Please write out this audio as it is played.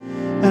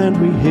and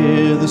we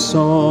hear the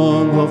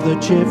song of the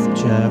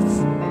chiff-chaff,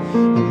 a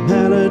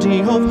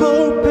melody of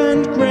hope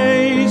and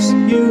grace.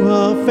 You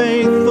are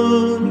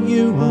faithful,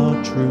 you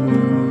are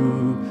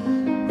true.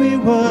 We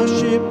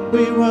worship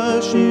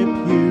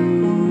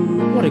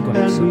you. What a great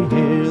and song. We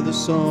hear the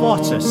song.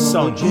 What a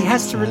song. He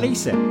has to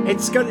release it.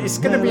 It's going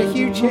to be a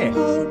huge hit.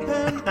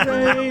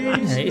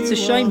 Yeah, it's a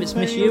shame it's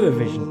Miss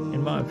Eurovision,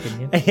 in my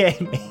opinion. Yeah,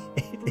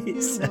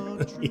 it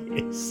certainly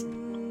is.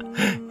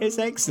 It's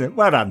excellent.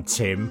 Well done,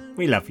 Tim.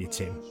 We love you,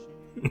 Tim.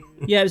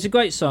 Yeah, it was a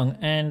great song,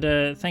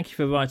 and thank you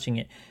for writing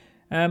it.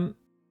 Hang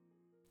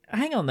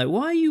on though,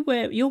 why are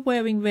you're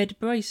wearing red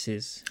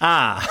braces?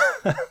 Ah,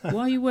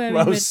 Why are you wearing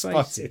well red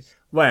spotted. braces?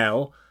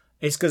 Well,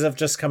 it's because I've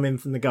just come in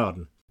from the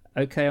garden.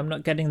 Okay, I'm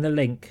not getting the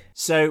link.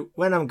 So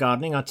when I'm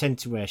gardening, I tend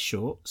to wear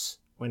shorts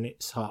when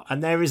it's hot.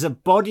 And there is a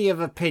body of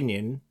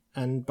opinion,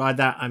 and by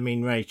that I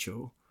mean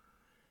Rachel,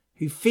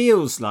 who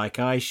feels like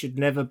I should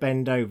never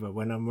bend over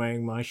when I'm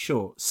wearing my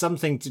shorts.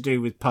 Something to do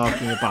with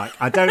parking a bike.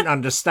 I don't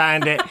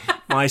understand it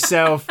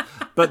myself,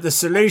 but the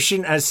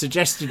solution, as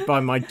suggested by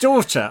my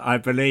daughter, I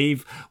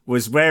believe,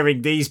 was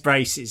wearing these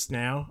braces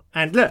now.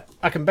 And look,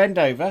 I can bend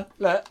over,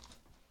 look,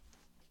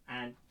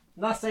 and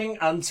nothing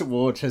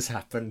untoward has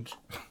happened.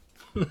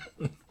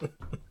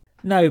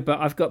 No, but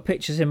I've got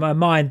pictures in my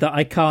mind that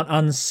I can't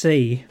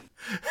unsee.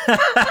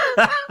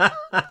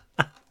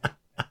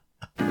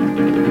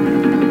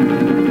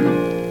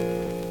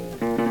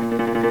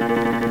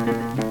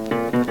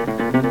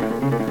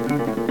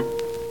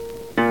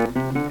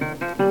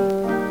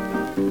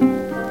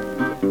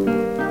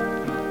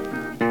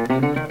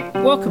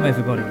 Welcome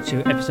everybody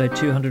to episode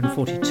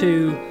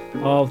 242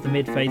 of the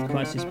Mid-Faith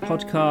Crisis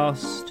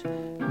podcast.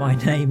 My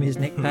name is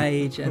Nick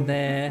Page, and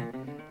there,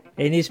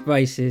 in his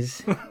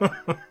braces,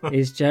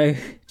 is Joe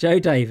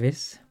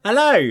Davis.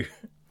 Hello!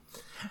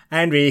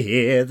 And we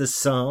hear the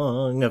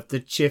song of the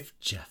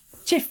chiff-chaff.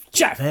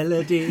 Chiff-chaff!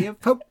 Melody of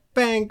hope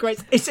and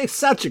grace. It's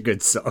such a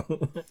good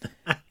song.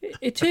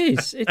 It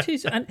is.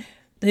 And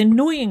the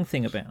annoying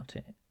thing about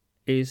it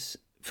is,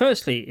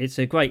 firstly, it's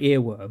a great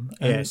earworm.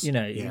 And, Yes, you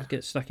yeah.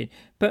 get stuck in.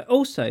 But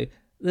also,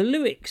 the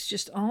lyrics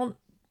just aren't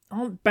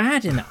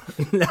bad enough.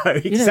 No,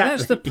 exactly.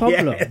 That's the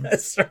problem. Yeah,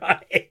 that's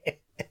right.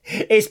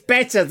 It's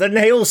better than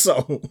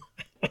Hillsong.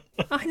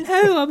 I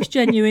know, I was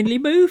genuinely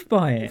moved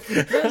by it.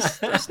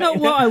 That's not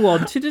what I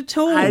wanted at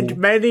all. And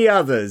many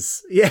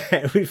others.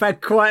 Yeah, we've had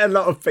quite a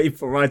lot of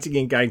people writing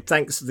in going,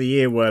 thanks for the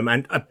earworm.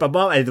 And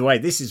by the way,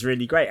 this is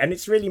really great. And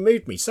it's really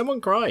moved me. Someone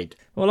cried.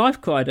 Well,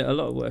 I've cried at a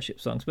lot of worship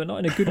songs, but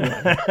not in a good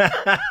way.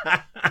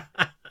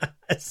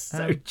 That's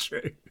so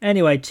true.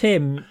 Anyway,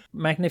 Tim,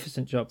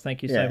 magnificent job.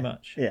 Thank you so Yeah,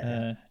 much.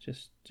 yeah.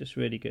 Just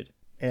really good.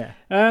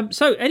 Yeah.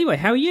 So anyway,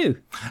 how are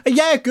you?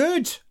 Yeah,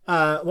 good.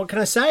 What can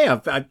I say?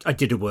 I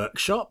did a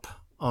workshop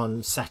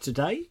on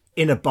Saturday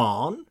in a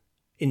barn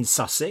in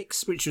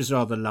Sussex, which was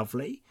rather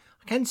lovely.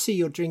 I can see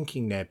you're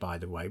drinking there, by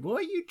the way. What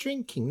are you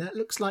drinking? That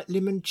looks like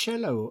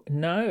limoncello.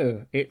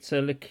 No, it's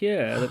a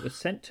liqueur that was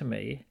sent to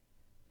me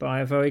by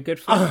a very good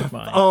friend of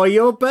mine. Oh,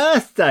 your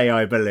birthday,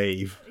 I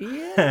believe.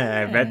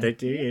 Yeah. Birthday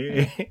to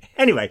you.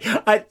 Anyway,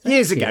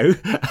 years ago,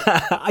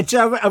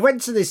 I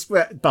went to this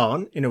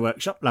barn in a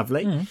workshop.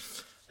 Lovely.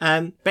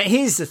 But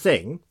here's the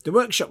thing. The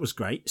workshop was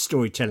great.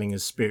 Storytelling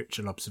as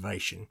spiritual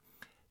observation.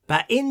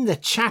 But in the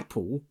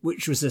chapel,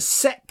 which was a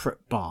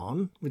separate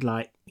barn with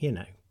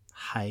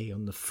hay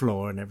on the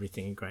floor and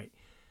everything great,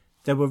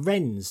 there were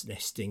wrens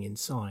nesting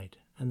inside.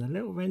 And the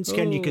little wrens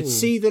came. You could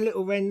see the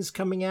little wrens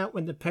coming out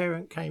when the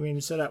parent came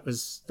in. So that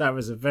was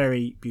a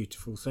very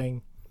beautiful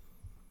thing.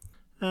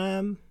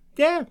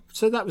 Yeah,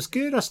 so that was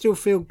good. I still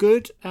feel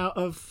good out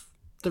of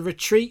the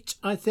retreat,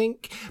 I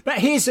think.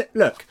 But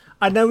look,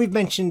 I know we've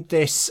mentioned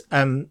this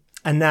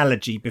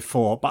analogy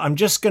before, but I'm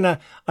just gonna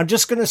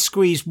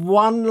squeeze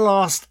one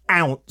last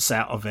ounce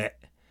out of it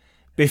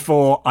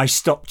before I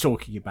stop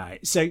talking about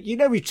it. So,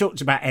 we've talked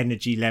about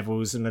energy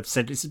levels, and I've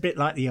said it's a bit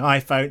like the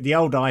iPhone, the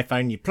old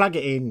iPhone. You plug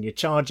it in, you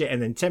charge it,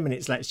 and then 10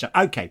 minutes later it's charged.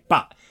 Okay,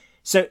 but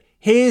so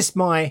here's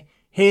my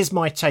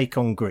take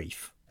on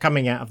grief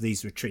coming out of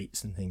these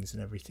retreats and things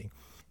and everything.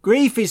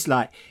 Grief is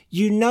like,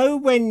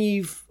 when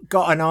you've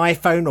got an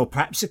iPhone or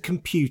perhaps a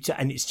computer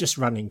and it's just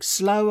running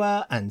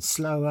slower and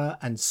slower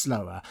and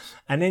slower.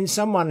 And then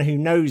someone who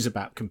knows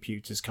about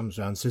computers comes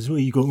around and says, well,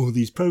 you've got all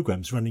these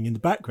programs running in the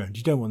background.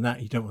 You don't want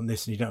that, you don't want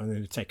this, and you don't want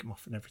them to take them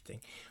off and everything.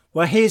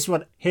 Well, here's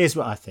what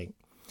I think.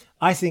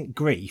 I think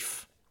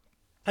grief,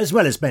 as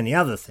well as many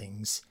other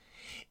things,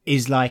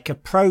 is like a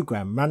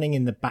program running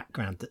in the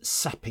background that's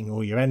sapping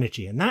all your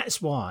energy. And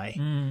that's why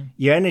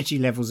your energy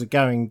levels are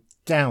going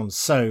down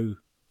so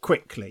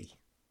quickly.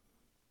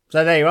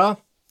 So there you are.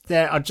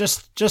 There, I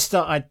just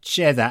thought I'd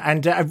share that.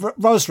 And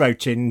Ros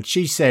wrote in.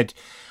 She said,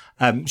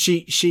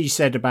 she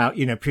said about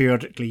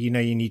periodically, you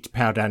need to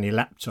power down your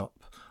laptop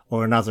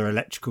or another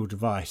electrical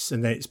device,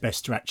 and then it's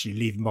best to actually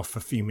leave them off for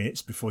a few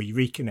minutes before you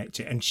reconnect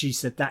it. And she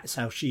said that's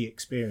how she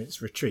experienced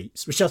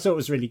retreats, which I thought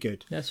was really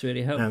good. That's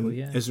really helpful.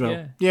 As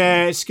well.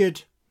 Yeah, it's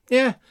good.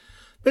 Yeah.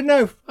 But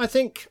no, I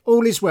think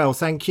all is well,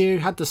 thank you.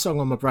 Had the song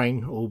on my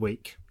brain all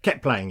week.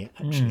 Kept playing it,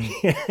 actually.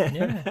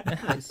 Yeah,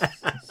 it's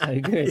so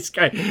good. It's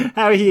great.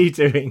 How are you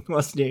doing?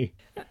 What's new?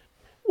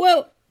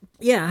 Well,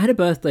 yeah, I had a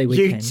birthday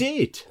weekend.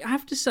 You did? I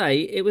have to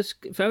say, it was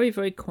very,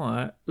 very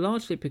quiet,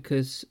 largely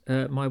because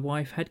my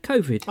wife had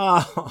COVID.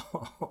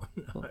 Oh,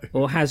 no.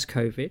 Or has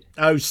COVID.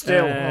 Oh,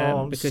 still?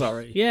 I'm because,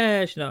 sorry.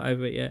 Yeah, she's not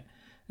over it yet.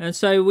 And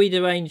so we'd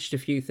arranged a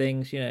few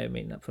things,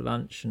 meeting up for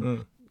lunch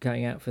and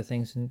going out for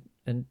things.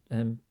 And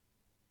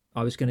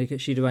I was going to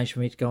she'd arranged for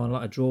me to go on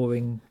like a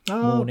drawing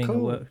morning,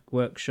 cool. a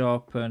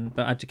workshop, but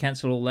I had to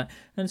cancel all that.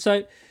 And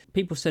so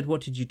people said,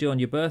 "What did you do on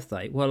your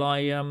birthday?" Well,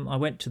 I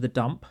went to the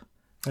dump.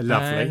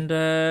 Lovely. And,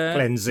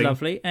 Cleansing.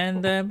 Lovely.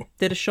 And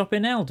did a shop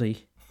in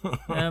Aldi.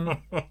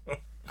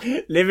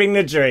 Living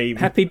the dream.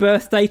 Happy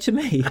birthday to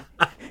me.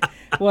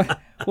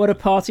 What a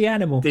party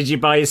animal. Did you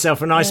buy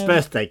yourself a nice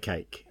birthday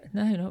cake?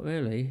 No, not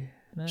really.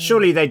 No.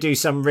 Surely they do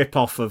some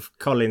rip-off of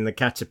Colin the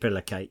Caterpillar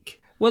cake.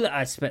 Well,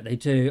 I expect they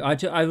do.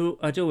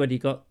 I'd already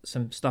got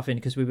some stuff in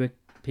because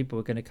people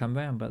were going to come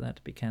round, but that had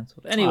to be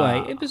cancelled.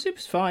 Anyway, it was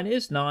fine.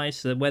 It's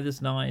nice. The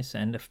weather's nice,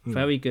 and a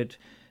very good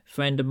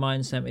friend of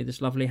mine sent me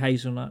this lovely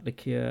hazelnut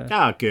liqueur.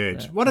 Ah,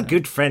 good. What a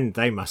good friend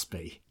they must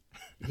be.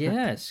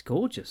 Yeah, it's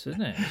gorgeous,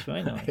 isn't it? It's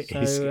very nice. It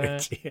is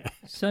good, yeah.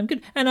 So I'm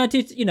good, and I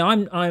did.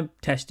 I'm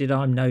tested.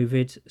 I'm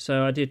Novid,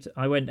 so I did.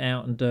 I went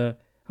out and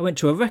I went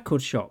to a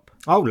record shop.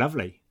 Oh,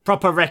 lovely.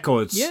 Proper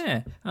records.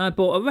 Yeah, I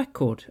bought a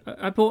record.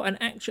 I bought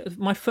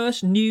my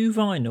first new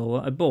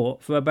vinyl I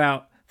bought for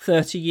about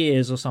 30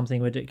 years or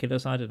something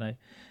ridiculous. I don't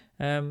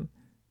know.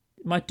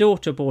 My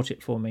daughter bought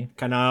it for me.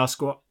 Can I ask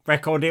what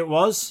record it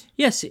was?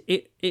 Yes,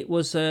 it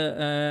was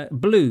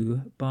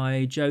Blue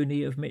by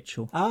Joni of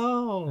Mitchell.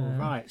 Oh,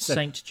 right. So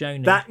Saint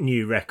Joni. that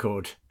new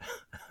record.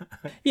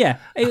 Yeah,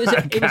 it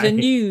was a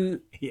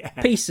new Yeah.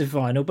 piece of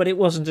vinyl, but it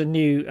wasn't a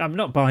new. I'm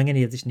not buying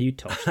any of this new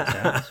tosh that's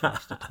out. It's a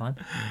waste of time.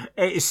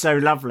 It is so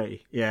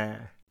lovely. Yeah.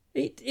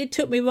 It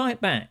took me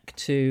right back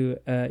to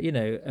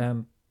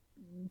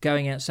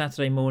going out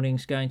Saturday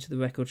mornings, going to the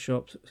record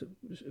shops,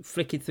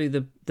 flicking through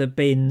the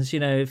bins,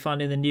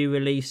 finding the new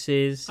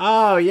releases.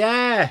 Oh,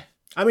 yeah.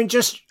 I mean,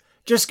 just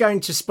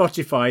going to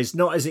Spotify is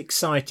not as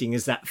exciting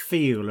as that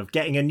feel of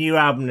getting a new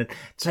album and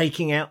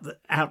taking out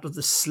of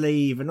the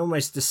sleeve, and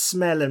almost the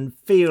smell and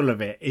feel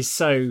of it is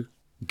so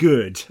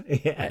good.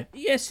 Yeah.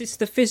 Yes, it's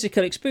the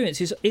physical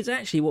experience. It's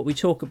actually what we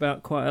talk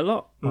about quite a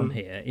lot on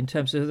here in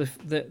terms of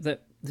the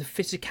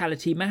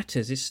physicality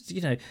matters. It's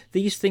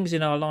these things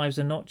in our lives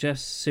are not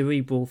just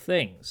cerebral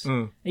things.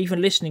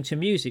 Even listening to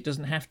music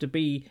doesn't have to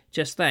be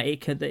just that. It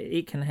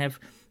can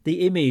have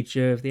the image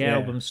of the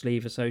album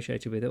sleeve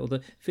associated with it, or the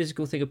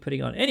physical thing of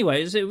putting on.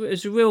 Anyway, it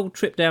was a real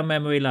trip down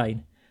memory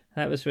lane.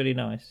 That was really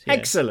nice. Yeah.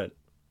 Excellent.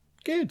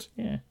 Good.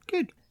 Yeah.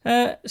 Good.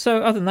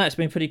 So other than that, it's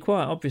been pretty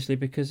quiet, obviously,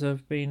 because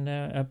I've been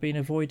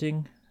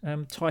avoiding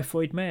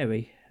Typhoid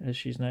Mary, as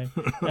she's known.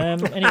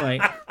 Anyway.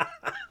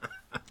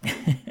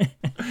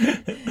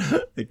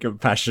 The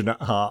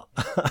compassionate heart.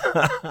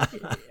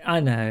 I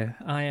know.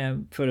 I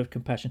am full of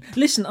compassion.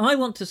 Listen, I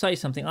want to say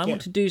something. I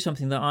want to do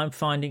something that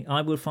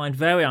I will find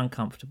very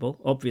uncomfortable,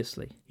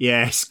 obviously.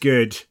 Yes,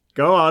 good.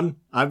 Go on.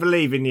 I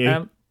believe in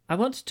you. I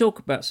want to talk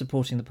about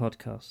supporting the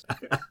podcast.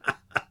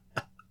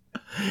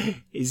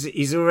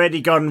 He's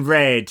already gone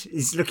red.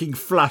 He's looking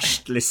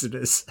flushed,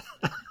 listeners.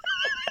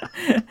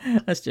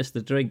 That's just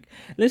the drink.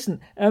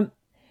 Listen,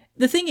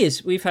 the thing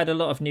is, we've had a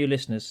lot of new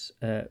listeners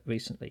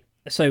recently.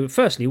 So,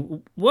 firstly,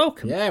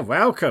 welcome. Yeah,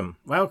 welcome.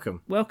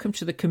 Welcome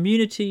to the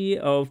community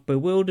of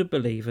bewildered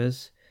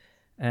believers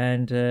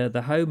and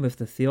the home of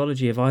the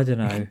theology of I don't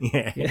know.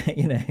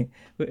 Yeah.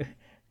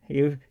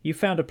 You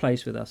found a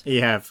place with us.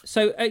 You have.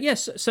 So,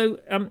 yes. So,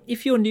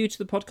 if you're new to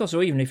the podcast,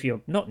 or even if you're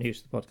not new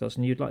to the podcast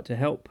and you'd like to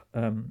help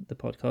the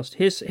podcast,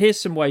 here's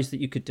some ways that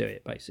you could do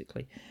it,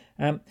 basically.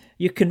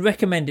 You can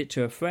recommend it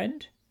to a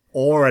friend.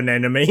 Or an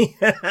enemy.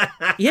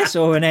 Yes,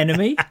 or an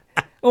enemy.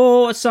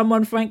 Or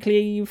someone, frankly,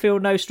 you feel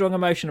no strong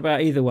emotion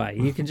about either way.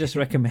 You can just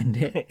recommend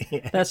it.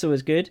 Yeah. That's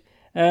always good.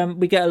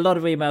 We get a lot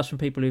of emails from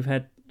people who've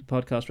had the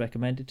podcast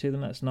recommended to them.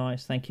 That's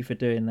nice. Thank you for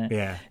doing that.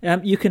 Yeah.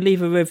 You can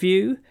leave a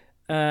review,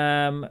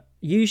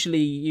 usually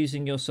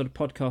using your sort of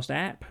podcast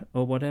app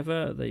or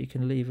whatever, that you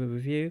can leave a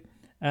review.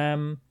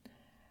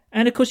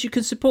 And, of course, you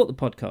can support the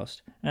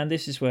podcast. And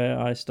this is where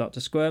I start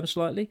to squirm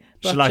slightly.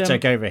 But, shall I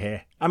take over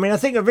here? I mean, I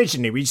think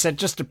originally we said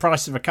just the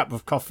price of a cup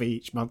of coffee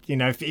each month.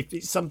 If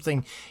it's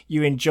something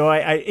you enjoy,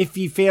 if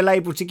you feel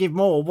able to give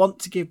more or want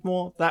to give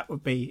more, that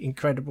would be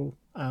incredible.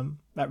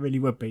 That really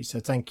would be. So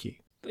thank you.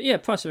 But yeah,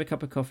 price of a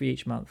cup of coffee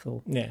each month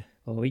or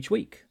each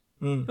week.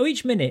 Mm. Or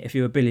each minute if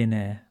you're a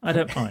billionaire. I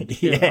don't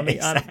mind. Yeah, I mean,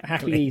 exactly. I'm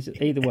happy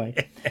either way.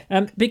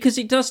 Because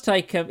it does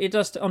take,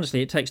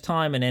 honestly, it takes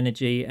time and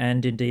energy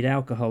and indeed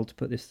alcohol to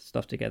put this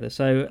stuff together.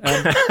 So,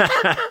 and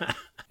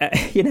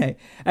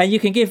you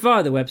can give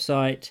via the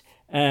website.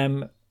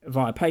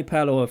 via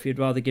PayPal, or if you'd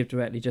rather give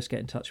directly, just get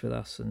in touch with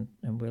us and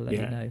we'll let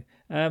you know.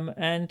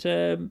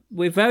 And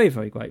we're very,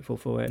 very grateful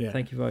for it.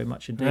 Thank you very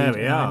much indeed. There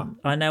we are.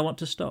 I now want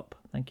to stop.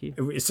 Thank you.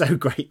 We're so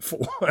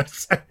grateful.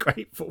 So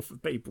grateful for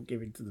people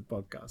giving to the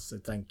podcast. So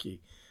thank you.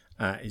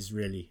 Is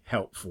really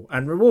helpful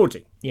and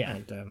rewarding. Yeah.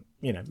 And,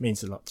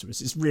 means a lot to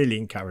us. It's really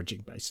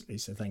encouraging, basically.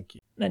 So thank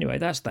you. Anyway,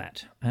 that's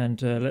that.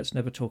 And let's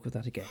never talk of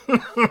that again.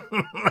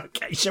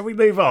 Okay, shall we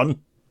move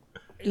on?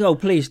 Oh,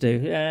 please do.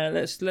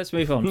 Let's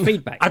move on.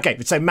 Feedback. Okay,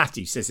 so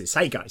Matthew says this.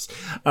 Hey, guys.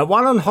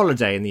 While on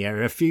holiday in the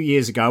area a few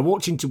years ago, I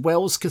walked into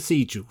Wells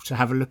Cathedral to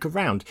have a look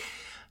around.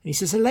 And he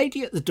says, a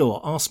lady at the door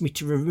asked me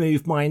to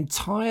remove my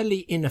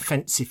entirely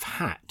inoffensive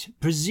hat,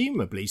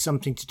 presumably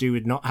something to do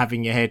with not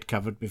having your head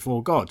covered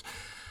before God.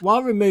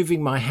 While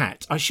removing my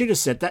hat, I should have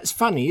said, that's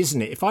funny,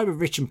 isn't it? If I were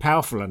rich and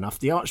powerful enough,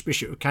 the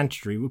Archbishop of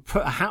Canterbury would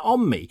put a hat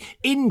on me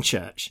in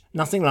church.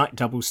 Nothing like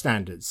double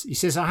standards. He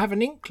says, I have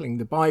an inkling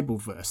the Bible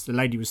verse the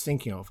lady was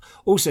thinking of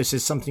also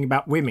says something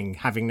about women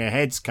having their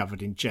heads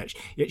covered in church.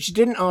 Yet she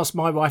didn't ask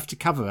my wife to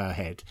cover her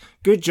head.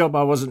 Good job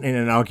I wasn't in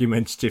an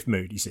argumentative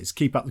mood, he says.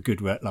 Keep up the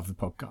good work. Love the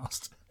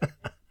podcast.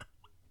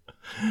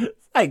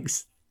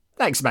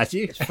 Thanks,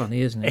 Matthew. It's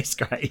funny, isn't it? It's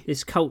great.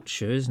 It's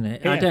culture, isn't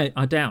it? Yeah.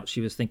 I doubt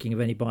she was thinking of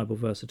any Bible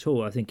verse at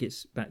all. I think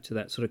it's back to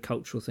that sort of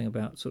cultural thing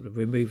about sort of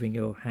removing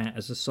your hat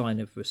as a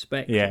sign of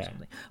respect or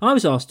something. I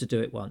was asked to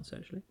do it once,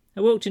 actually.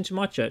 I walked into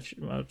my church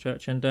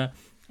and I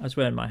was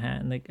wearing my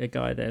hat, and a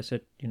guy there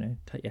said,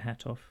 take your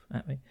hat off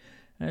at me.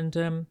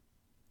 And,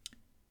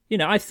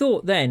 I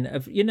thought then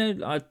of,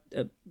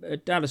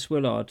 Dallas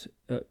Willard,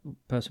 a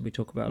person we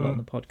talk about a lot on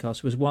the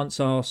podcast, was once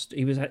asked,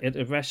 he was at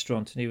a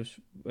restaurant and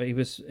he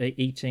was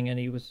eating and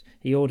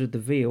he ordered the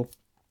veal,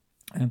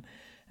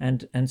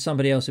 and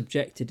somebody else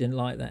objected, didn't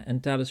like that. And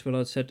Dallas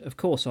Willard said, of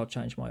course I'll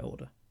change my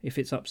order. If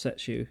it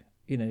upsets you,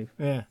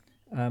 I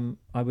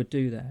would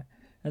do that.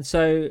 And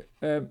so,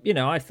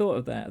 I thought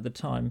of that at the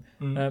time,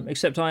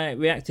 except I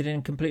reacted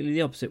in completely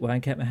the opposite way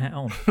and kept my hat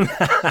on.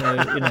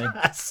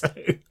 So,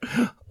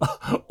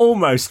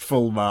 almost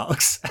full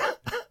marks.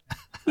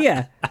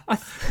 Yeah.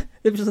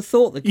 There was a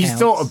thought that counts. You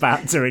thought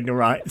about doing the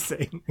right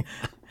thing.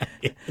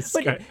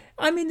 But,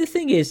 I mean, the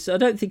thing is, I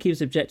don't think he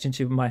was objecting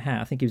to my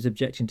hat. I think he was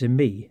objecting to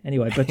me.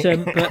 Anyway, but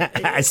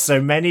as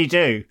so many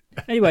do.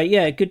 Anyway,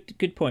 yeah,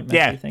 good point,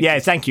 Matthew.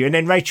 Thank you. And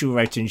then Rachel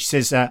wrote in. She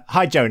says,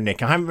 hi, Joe and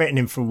Nick. I haven't written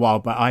in for a while,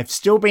 but I've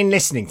still been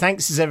listening.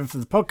 Thanks as ever for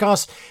the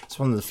podcast. It's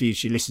one of the few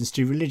she listens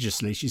to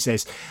religiously, she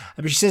says.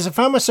 But she says, I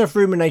found myself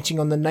ruminating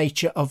on the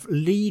nature of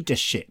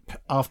leadership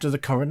after the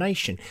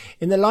coronation.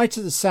 In the light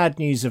of the sad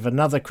news of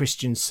another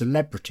Christian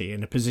celebrity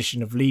in a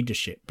position of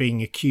leadership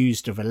being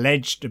accused of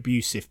alleged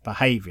abusive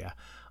behaviour,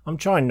 I'm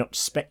trying not to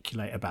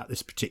speculate about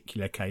this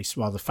particular case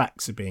while the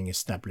facts are being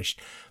established,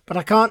 but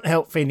I can't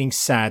help feeling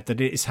sad that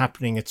it is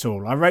happening at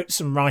all. I wrote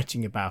some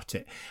writing about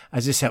it,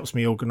 as this helps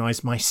me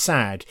organise my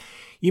sad.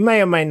 You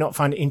may or may not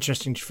find it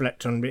interesting to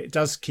reflect on, but it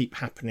does keep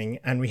happening,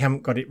 and we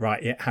haven't got it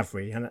right yet, have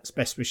we? And that's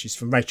best wishes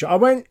from Rachel. I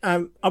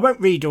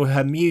won't read all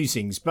her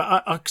musings,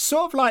 but I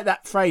sort of like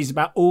that phrase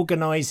about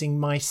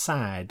organising my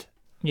sad.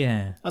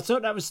 Yeah, I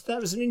thought that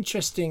was an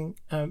interesting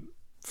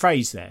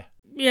phrase there.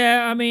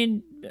 Yeah, I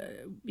mean,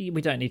 we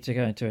don't need to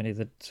go into any of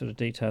the sort of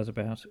details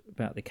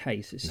about the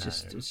case. It's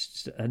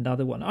just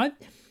another one. I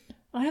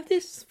have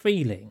this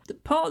feeling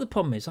that part of the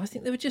problem is I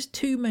think there were just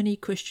too many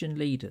Christian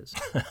leaders.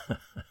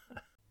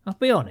 I'll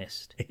be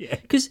honest,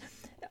 because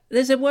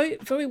there's a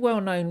very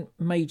well-known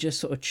major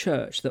sort of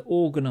church that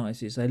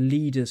organises a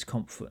leaders'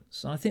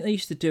 conference. I think they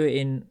used to do it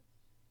in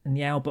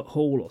the Albert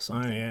Hall or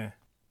something. Oh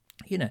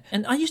yeah.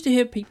 And I used to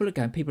hear people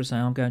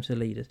saying, "I'm going to the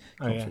leaders'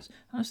 conference."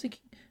 I was thinking,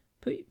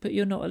 But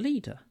you're not a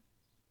leader.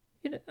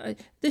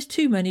 There's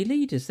too many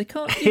leaders. They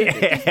can't.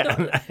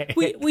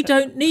 We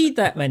don't need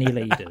that many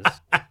leaders.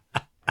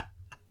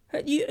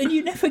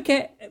 You never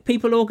get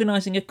people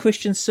organising a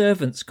Christian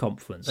servants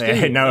conference. Do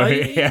you?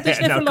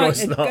 Of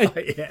course not.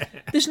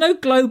 There's no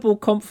global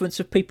conference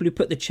of people who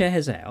put the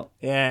chairs out.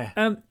 Yeah.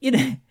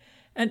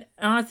 And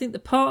I think the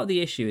part of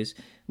the issue is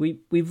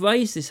we've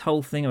raised this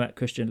whole thing about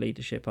Christian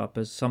leadership up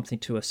as something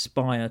to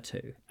aspire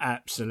to.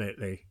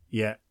 Absolutely.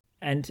 Yeah.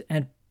 And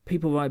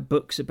people write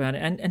books about it,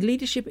 and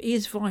leadership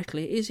is vital,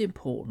 it is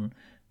important,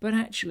 but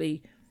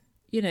actually,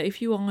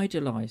 if you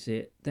idolise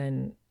it,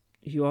 then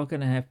you are going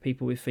to have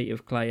people with feet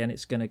of clay, and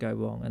it's going to go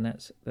wrong, and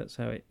that's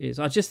how it is.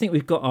 I just think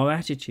we've got our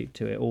attitude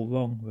to it all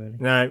wrong, really.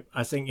 No,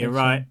 I think you're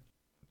right.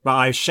 But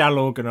I shall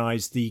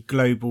organise the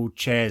Global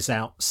Chairs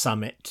Out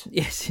Summit.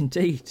 Yes,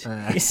 indeed.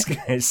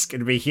 It's going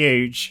to be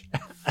huge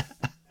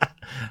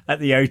at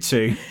the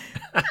O2.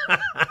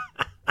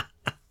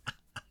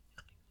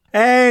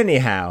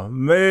 Anyhow,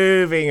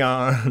 moving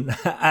on.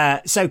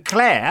 So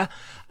Claire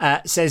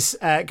says,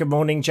 good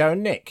morning, Joe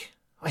and Nick.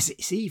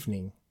 It's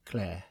evening,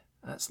 Claire.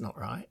 That's not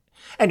right.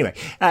 Anyway,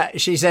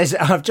 she says,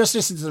 I've just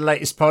listened to the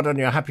latest pod on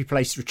your Happy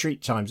Place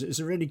retreat times. It was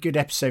a really good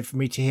episode for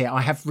me to hear.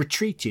 I have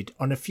retreated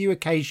on a few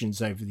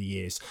occasions over the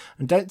years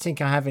and don't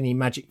think I have any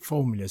magic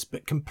formulas,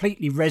 but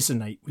completely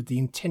resonate with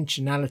the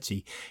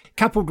intentionality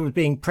coupled with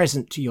being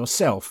present to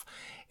yourself.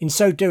 In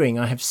so doing,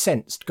 I have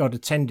sensed God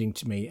attending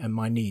to me and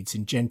my needs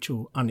in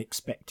gentle,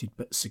 unexpected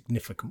but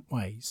significant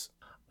ways.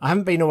 I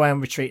haven't been away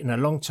on retreat in a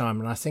long time,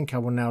 and I think I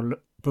will now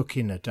book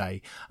in a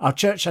day. Our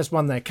church has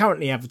one they're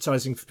currently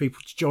advertising for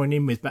people to join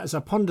in with, but as I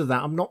ponder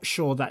that, I'm not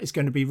sure that is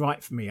going to be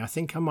right for me. I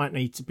think I might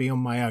need to be on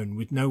my own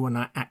with no one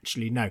I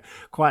actually know.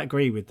 Quite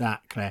agree with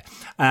that, Claire.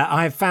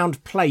 I have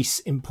found place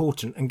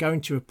important, and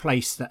going to a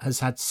place that has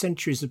had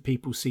centuries of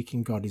people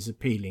seeking God is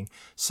appealing,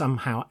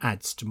 somehow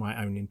adds to my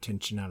own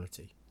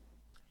intentionality.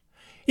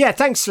 Yeah,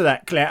 thanks for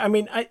that, Claire. I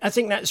mean, I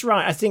think that's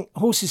right. I think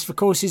horses for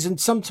courses, and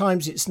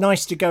sometimes it's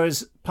nice to go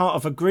as part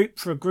of a group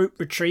for a group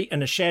retreat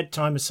and a shared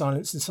time of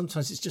silence, and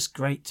sometimes it's just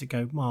great to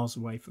go miles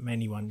away from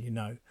anyone you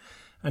know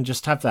and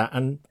just have that.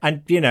 And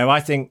you know, I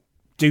think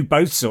do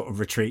both sort of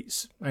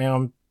retreats.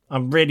 I'm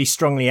really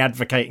strongly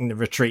advocating the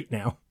retreat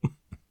now.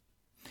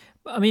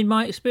 I mean,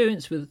 my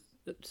experience with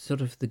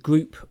sort of the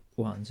group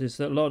ones is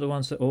that a lot of the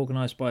ones that are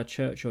organised by a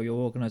church or your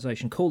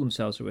organisation call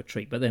themselves a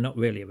retreat, but they're not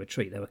really a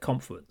retreat, they're a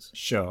conference.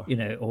 Sure. You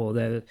know, or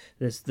there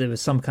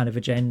was some kind of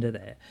agenda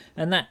there.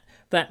 And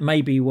that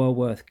may be well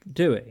worth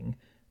doing,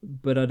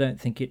 but I don't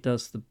think it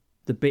does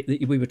the bit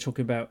that we were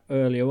talking about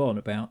earlier on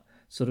about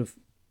sort of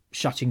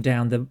shutting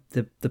down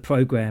the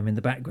programme in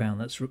the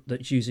background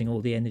that's using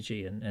all the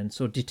energy and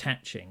sort of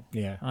detaching.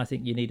 Yeah. I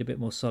think you need a bit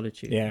more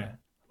solitude. Yeah.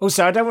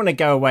 Also, I don't want to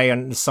go away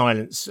on the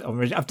silence.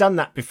 I've done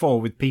that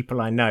before with people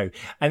I know,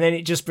 and then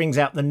it just brings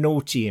out the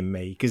naughty in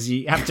me because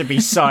you have to be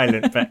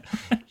silent, but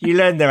you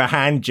learn there are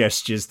hand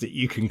gestures that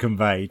you can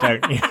convey,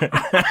 don't you?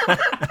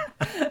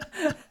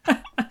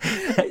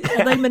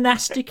 Are they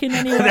monastic in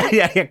any way?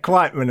 Yeah,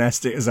 quite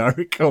monastic as I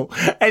recall.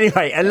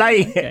 Anyway,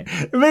 Elaine,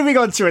 okay. Moving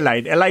on to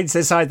Elaine. Elaine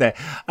says, hi there.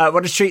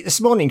 What a treat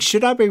this morning.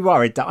 Should I be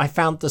worried that I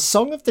found the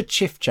Song of the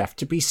Chiff Chaff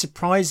to be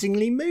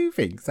surprisingly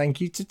moving? Thank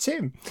you to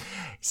Tim.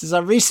 He says, I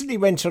recently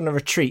went on a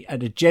retreat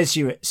at a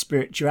Jesuit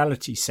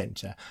spirituality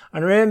centre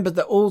and remembered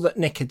that all that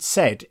Nick had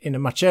said in a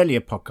much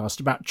earlier podcast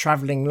about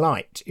travelling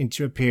light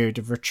into a period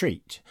of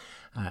retreat.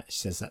 She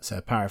says that's her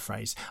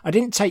paraphrase. I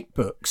didn't take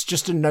books,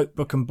 just a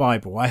notebook and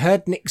Bible. I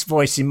heard Nick's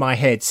voice in my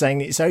head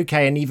saying it's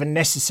okay and even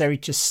necessary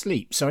to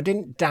sleep, so I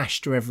didn't dash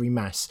to every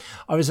mass.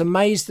 I was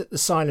amazed that the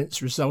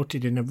silence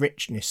resulted in a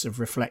richness of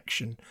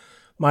reflection.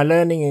 My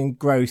learning and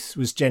growth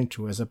was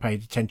gentle as I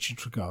paid attention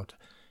to God.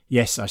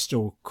 Yes, I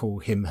still call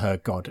him her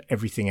God.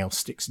 Everything else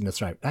sticks in the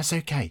throat. That's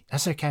okay.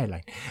 That's okay,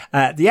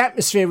 Elaine. The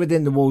atmosphere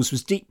within the walls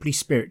was deeply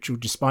spiritual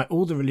despite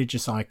all the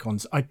religious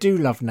icons. I do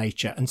love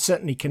nature and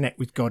certainly connect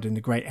with God in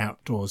the great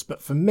outdoors.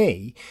 But for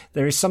me,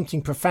 there is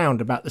something profound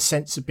about the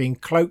sense of being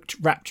cloaked,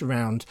 wrapped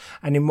around,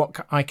 and in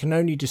what I can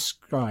only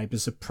describe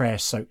as a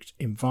prayer-soaked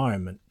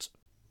environment.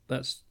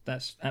 That's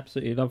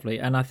absolutely lovely.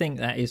 And I think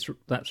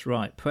that's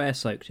right.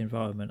 Prayer-soaked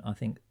environment, I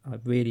think I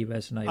really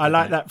resonate with I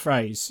like that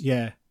phrase,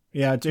 yeah.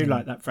 Yeah, I do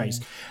like that phrase.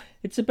 Yeah.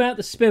 It's about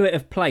the spirit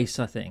of place,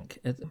 I think.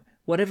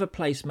 Whatever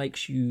place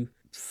makes you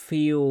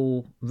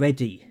feel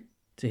ready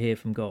to hear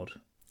from God.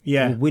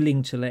 Yeah. Or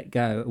willing to let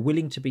go,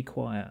 willing to be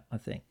quiet, I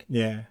think.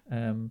 Yeah.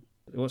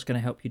 What's going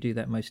to help you do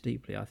that most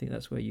deeply? I think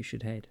that's where you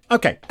should head.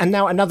 Okay, and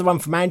now another one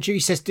from Andrew. He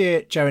says,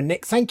 Dear Joe and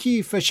Nick, thank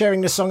you for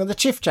sharing the Song of the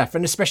Chiff Chaff,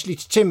 and especially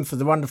to Tim for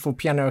the wonderful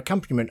piano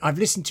accompaniment. I've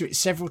listened to it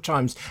several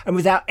times, and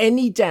without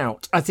any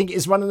doubt, I think it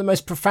is one of the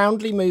most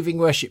profoundly moving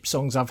worship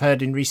songs I've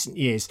heard in recent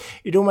years.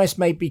 It almost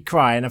made me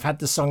cry, and I've had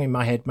the song in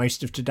my head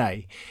most of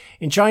today.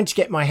 In trying to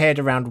get my head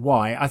around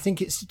why, I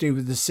think it's to do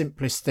with the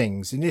simplest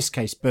things, in this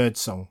case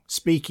birdsong,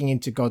 speaking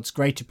into God's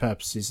greater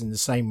purposes in the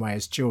same way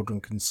as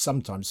children can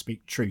sometimes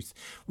speak truth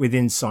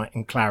with insight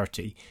and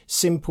clarity,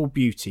 simple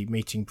beauty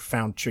meeting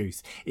profound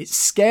truth. It's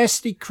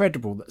scarcely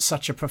credible that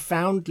such a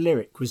profound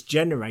lyric was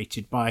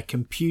generated by a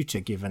computer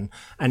given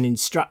an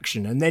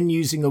instruction and then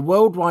using a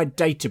worldwide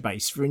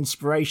database for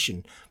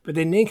inspiration. But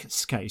in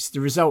this case, the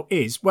result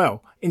is,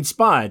 well,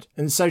 inspired.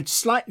 And so to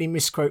slightly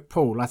misquote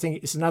Paul, I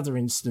think it's another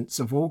instance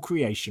of all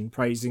creation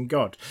praising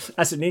God.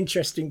 That's an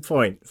interesting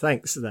point.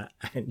 Thanks for that,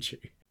 Andrew.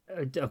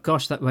 Oh,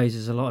 gosh, that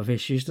raises a lot of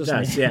issues,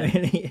 doesn't it?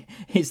 Yeah.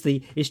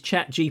 It's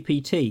Chat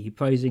GPT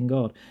praising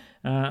God.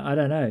 I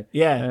don't know.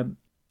 Yeah.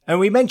 And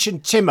we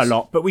mentioned Tim a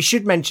lot, but we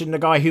should mention the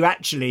guy who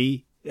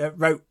actually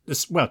wrote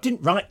this. Well,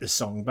 didn't write the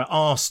song, but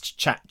asked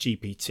Chat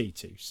GPT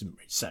to.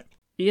 So.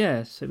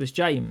 Yes, it was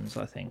James,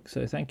 I think.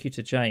 So thank you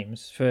to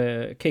James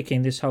for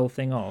kicking this whole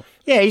thing off.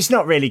 Yeah, he's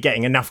not really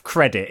getting enough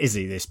credit, is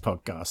he? This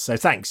podcast. So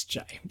thanks,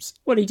 James.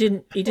 Well, he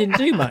didn't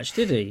do much,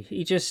 did he?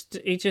 He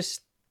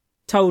just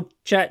told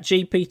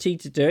ChatGPT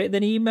to do it,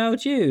 then he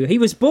emailed you. He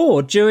was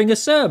bored during a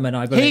sermon,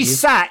 I believe. He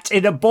sat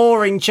in a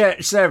boring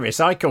church service.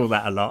 I call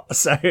that a lot.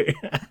 So,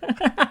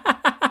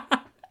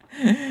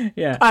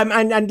 yeah.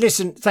 And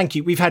listen, thank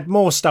you. We've had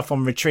more stuff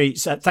on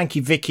retreats. Thank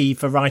you, Vicky,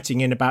 for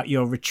writing in about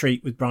your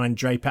retreat with Brian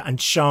Draper, and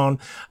Sean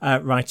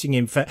writing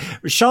in for.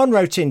 Sean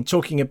wrote in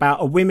talking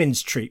about a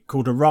women's treat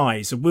called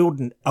Arise,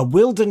 a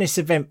wilderness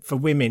event for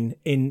women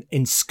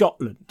in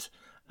Scotland.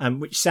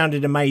 Which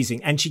sounded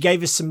amazing. And she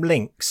gave us some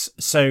links.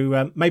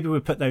 So maybe we'll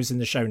put those in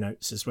the show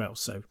notes as well.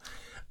 So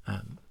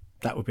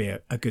that would be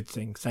a good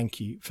thing. Thank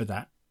you for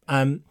that.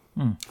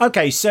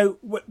 Okay, so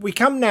we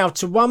come now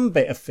to one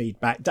bit of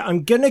feedback that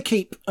I'm going to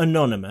keep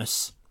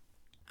anonymous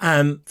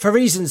for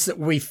reasons that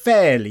will be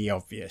fairly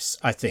obvious,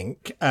 I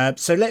think.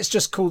 So let's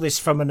just call this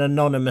from an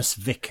anonymous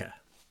vicar.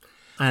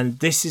 And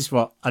this is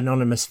what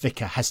anonymous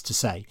vicar has to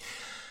say.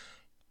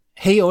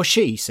 He or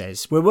she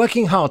says, we're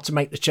working hard to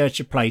make the church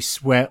a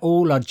place where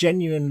all are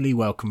genuinely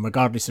welcome,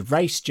 regardless of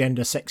race,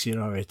 gender, sexual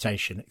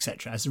orientation,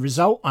 etc. As a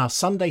result, our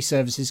Sunday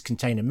services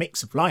contain a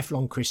mix of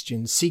lifelong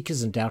Christians,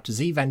 seekers and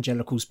doubters,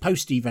 evangelicals,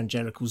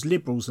 post-evangelicals,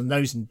 liberals, and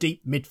those in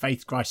deep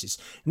mid-faith crisis.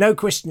 No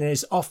Christian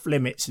is off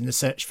limits in the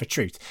search for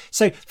truth.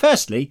 So,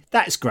 firstly,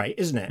 that's great,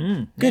 isn't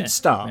it? Good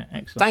start. Yeah,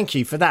 excellent. Thank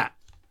you for that,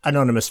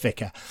 anonymous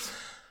vicar.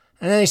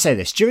 And then they say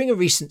this, during a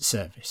recent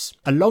service,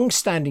 a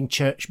long-standing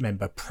church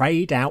member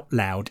prayed out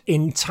loud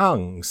in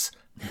tongues.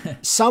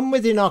 Some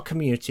within our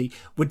community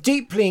were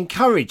deeply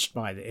encouraged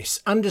by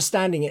this,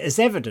 understanding it as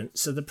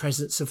evidence of the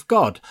presence of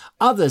God.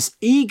 Others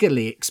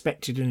eagerly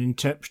expected an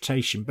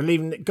interpretation,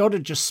 believing that God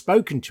had just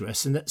spoken to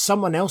us and that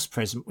someone else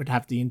present would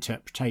have the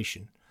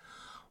interpretation.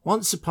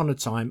 Once upon a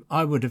time,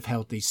 I would have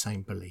held these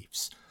same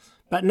beliefs.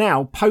 But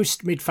now,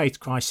 post-mid-faith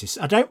crisis,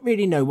 I don't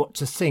really know what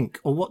to think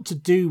or what to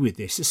do with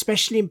this,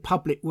 especially in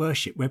public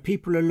worship where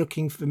people are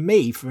looking for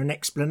me for an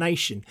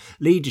explanation,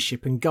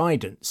 leadership and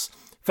guidance.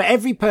 For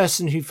every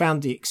person who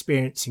found the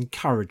experience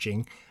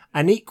encouraging,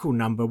 an equal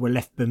number were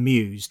left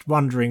bemused,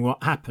 wondering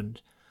what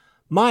happened.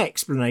 My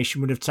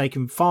explanation would have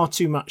taken far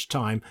too much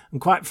time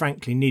and quite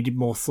frankly needed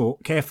more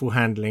thought, careful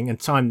handling and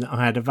time that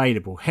I had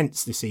available,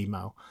 hence this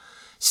email.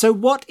 So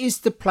what is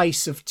the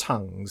place of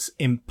tongues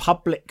in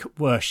public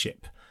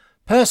worship?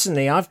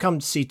 Personally, I've come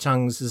to see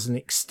tongues as an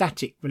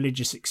ecstatic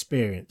religious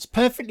experience,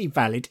 perfectly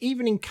valid,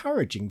 even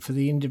encouraging for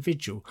the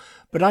individual,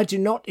 but I do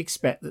not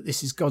expect that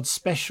this is God's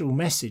special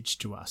message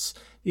to us.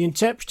 The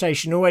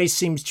interpretation always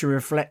seems to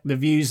reflect the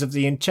views of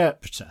the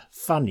interpreter.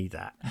 Funny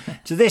that.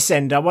 To this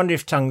end, I wonder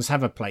if tongues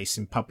have a place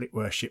in public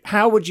worship.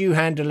 How would you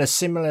handle a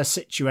similar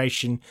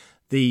situation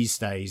these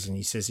days? And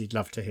he says he'd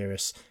love to hear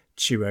us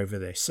chew over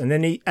this. And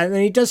then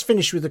he does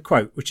finish with a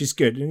quote, which is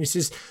good. And he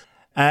says,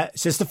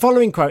 the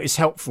following quote is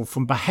helpful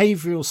from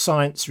behavioural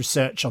science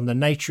research on the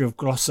nature of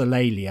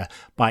glossolalia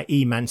by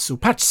E. Mansell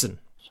Patterson.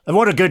 And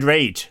what a good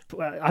read.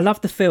 I love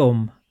the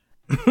film.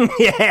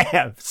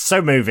 Yeah,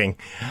 so moving.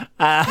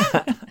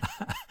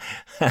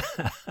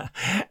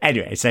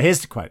 Anyway, so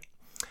here's the quote.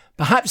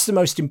 Perhaps the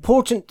most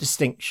important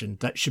distinction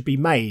that should be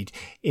made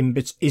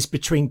is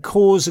between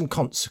cause and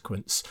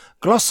consequence.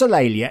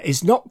 Glossolalia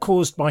is not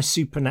caused by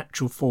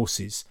supernatural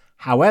forces.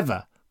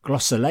 However,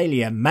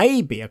 glossolalia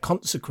may be a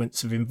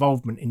consequence of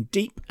involvement in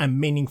deep and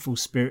meaningful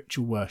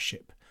spiritual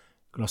worship.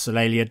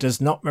 Glossolalia does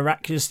not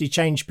miraculously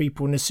change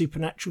people in a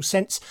supernatural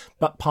sense,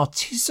 but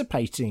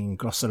participating in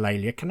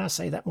glossolalia, can I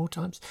say that more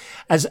times,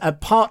 as a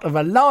part of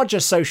a larger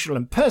social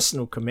and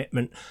personal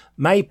commitment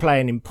may play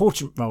an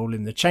important role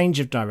in the change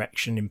of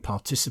direction in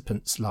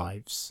participants'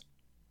 lives.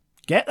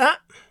 Get that?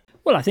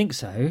 Well, I think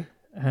so.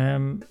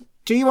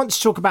 Do you want to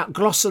talk about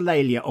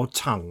glossolalia or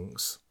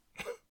tongues?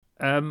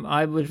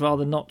 I would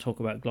rather not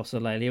talk about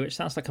glossolalia, which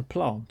sounds like a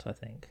plant. I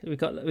think we've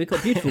got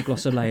beautiful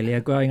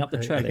glossolalia growing up the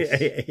trellis.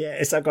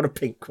 Yes, I've got a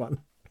pink one.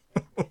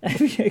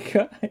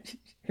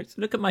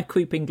 Look at my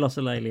creeping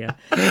glossolalia.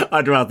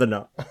 I'd rather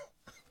not.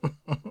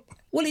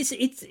 Well,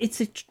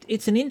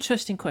 it's an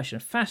interesting question, a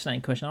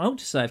fascinating question. I want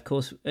to say, of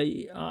course,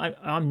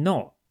 I'm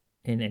not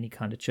in any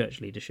kind of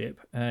church leadership,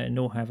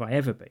 nor have I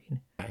ever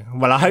been.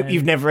 Well, I hope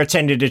you've never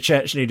attended a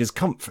church leaders'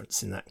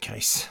 conference in that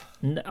case.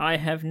 I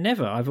have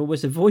never. I've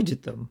always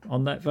avoided them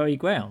on that very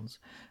grounds.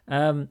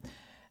 And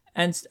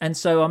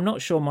so I'm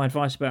not sure my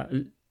advice about,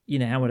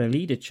 how would I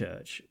lead a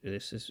church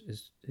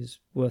is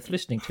worth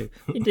listening to.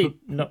 Indeed,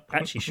 not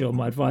actually sure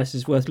my advice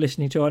is worth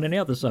listening to on any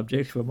other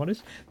subject, if I'm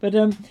honest. But,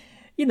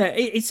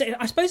 I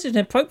suppose it's an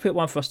appropriate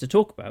one for us to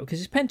talk about because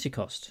it's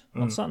Pentecost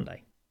on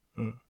Sunday.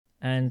 Mm.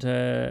 And,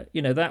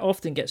 that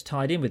often gets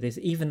tied in with this,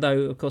 even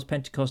though, of course,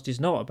 Pentecost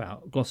is not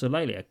about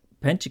glossolalia.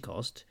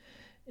 Pentecost,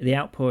 the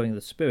outpouring of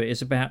the Spirit,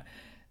 is about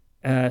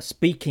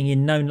speaking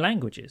in known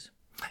languages.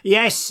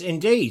 Yes,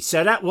 indeed.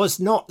 So that was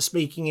not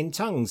speaking in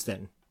tongues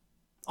then,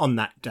 on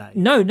that day.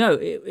 No.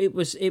 It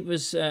was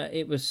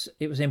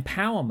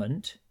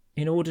empowerment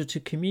in order to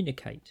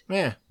communicate.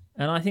 Yeah.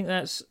 And I think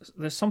there's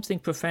something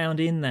profound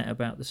in that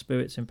about the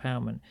Spirit's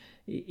empowerment,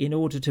 in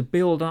order to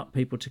build up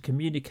people, to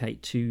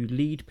communicate, to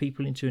lead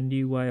people into a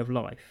new way of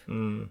life.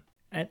 Mm.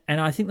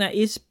 And I think that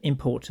is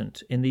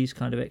important in these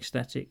kind of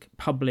ecstatic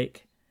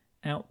public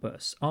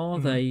outbursts. Are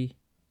they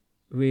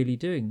really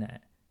doing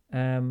that?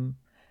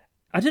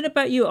 I don't know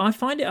about you. I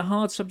find it a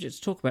hard subject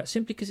to talk about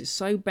simply because it's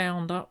so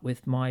bound up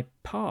with my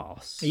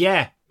past.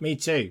 Yeah, me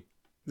too.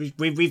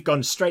 We've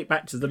gone straight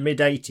back to the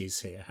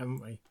mid-'80s here,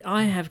 haven't we?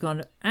 I have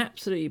gone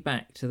absolutely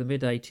back to the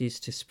mid-'80s,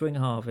 to Spring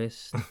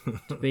Harvest,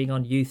 to being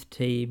on youth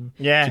team,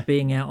 to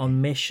being out on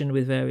mission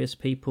with various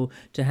people,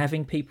 to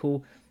having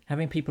people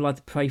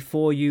either pray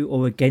for you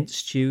or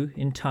against you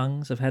in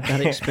tongues. I've had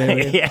that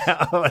experience.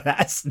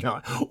 That's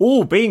not...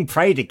 being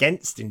prayed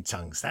against in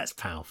tongues, that's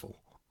powerful.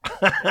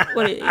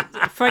 Well,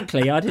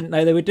 frankly, I didn't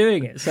know they were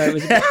doing it, so it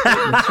was a bit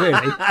pointless,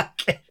 really.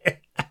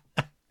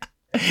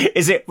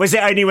 Was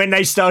it only when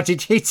they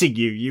started hitting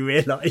you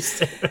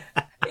realised?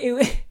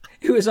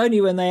 It was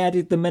only when they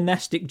added the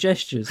monastic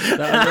gestures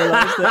that I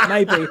realised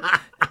that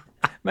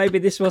maybe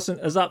this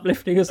wasn't as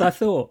uplifting as I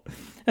thought.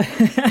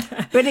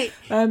 But it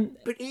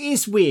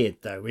is weird,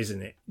 though,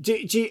 isn't it?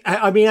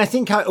 I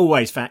think I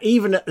always found,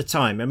 even at the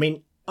time,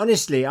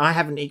 honestly, I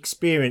haven't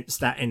experienced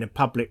that in a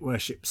public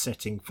worship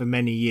setting for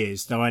many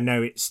years, though I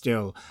know it's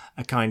still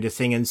a kind of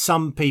thing. And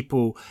some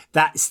people,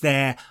 that's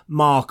their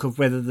mark of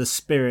whether the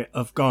Spirit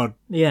of God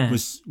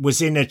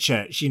was in a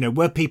church.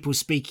 Were people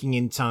speaking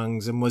in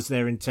tongues, and was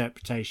there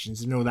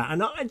interpretations and all that?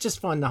 And I just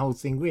find the whole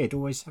thing weird.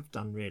 Always have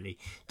done, really.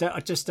 I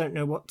just don't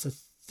know what to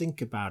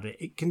think about it.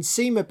 It can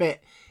seem a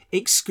bit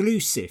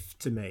exclusive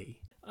to me.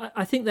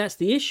 I think that's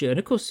the issue, and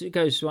of course it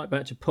goes right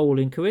back to Paul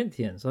in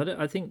Corinthians.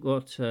 I think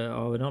what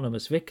our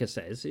anonymous vicar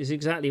says is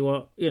exactly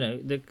what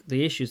the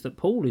issues that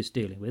Paul is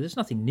dealing with. It's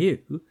nothing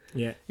new.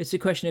 Yeah, it's a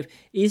question of,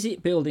 is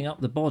it building up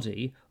the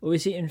body, or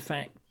is it in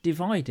fact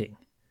dividing?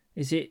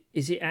 Is it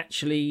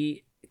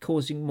actually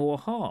causing more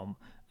harm?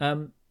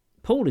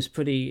 Paul is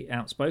pretty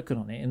outspoken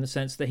on it, in the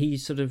sense that he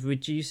sort of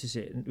reduces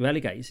it and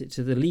relegates it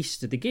to the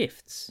least of the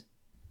gifts.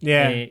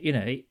 Yeah.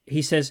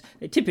 He says,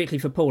 typically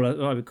for Paul,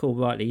 I recall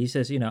rightly, he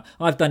says,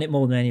 I've done it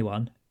more than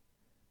anyone.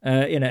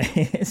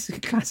 It's a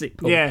classic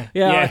Paul. Yeah.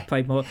 I've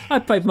prayed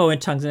more in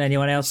tongues than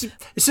anyone else.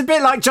 It's a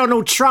bit like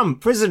Donald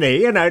Trump, isn't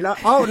he?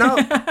 Oh, no,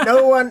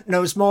 no one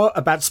knows more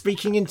about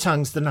speaking in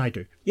tongues than I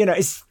do.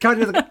 It's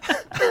kind of...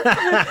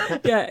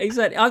 Yeah,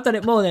 exactly. I've done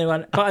it more than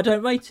anyone, but I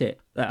don't rate it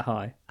that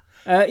high.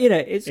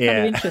 It's kind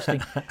of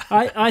interesting.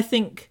 I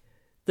think...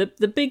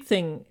 The big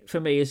thing for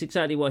me is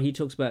exactly what he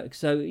talks about.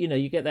 So,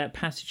 you get that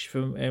passage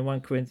from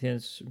 1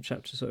 Corinthians from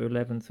chapter sort of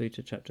 11 through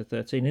to chapter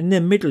 13. In the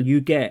middle, you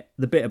get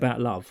the bit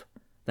about love,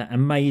 that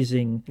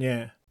amazing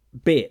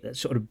bit that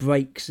sort of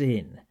breaks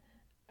in.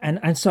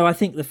 And so I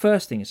think the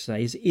first thing to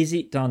say is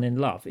it done in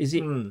love? Is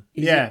it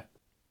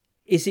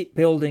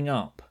building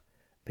up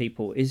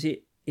people? Is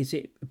it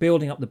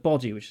building up the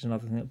body, which is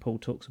another thing that Paul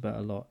talks about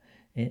a lot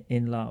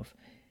in love?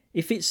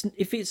 If it's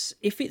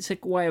a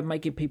way of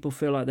making people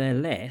feel like they're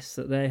less,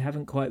 that they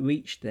haven't quite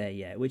reached there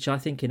yet, which I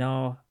think in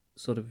our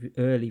sort of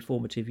early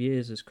formative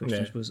years as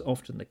Christians was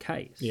often the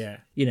case. Yeah.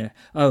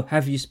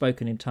 Have you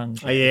spoken in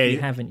tongues? Yeah. If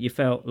you haven't, you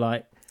felt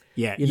like...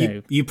 Yeah,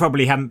 you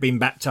probably haven't been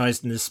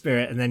baptised in the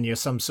Spirit, and then you're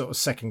some sort of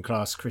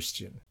second-class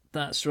Christian.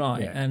 That's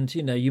right. Yeah. And,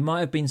 you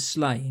might have been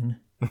slain.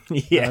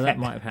 That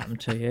might have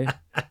happened to you.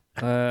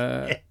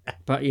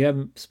 But you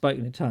haven't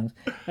spoken in tongues.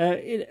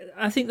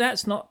 I think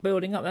that's not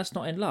building up. That's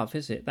not in love,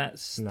 is it?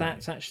 That's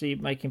actually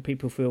making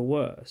people feel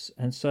worse.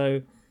 And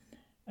so,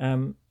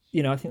 I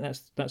think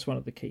that's one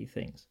of the key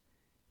things.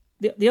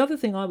 The other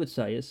thing I would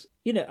say is,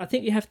 I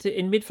think you have to,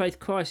 in mid-faith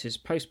crisis,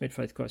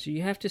 post-mid-faith crisis,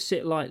 you have to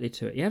sit lightly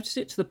to it. You have to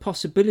sit to the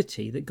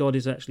possibility that God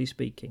is actually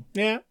speaking.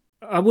 Yeah.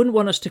 I wouldn't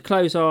want us to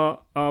close our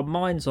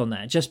minds on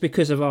that just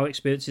because of our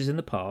experiences in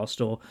the past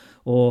or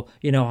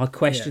our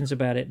questions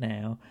about it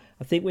now.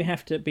 I think we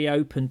have to be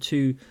open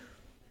to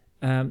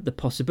the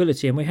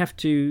possibility, and we have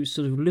to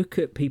sort of look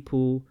at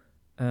people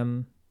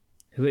who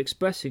are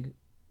expressing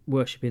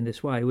worship in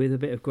this way with a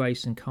bit of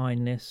grace and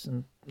kindness,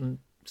 and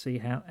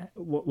see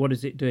what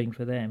is it doing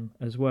for them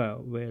as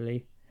well.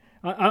 Really,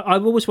 I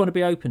always want to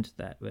be open to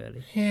that.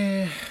 Really,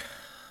 yeah.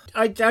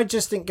 I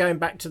just think, going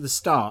back to the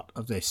start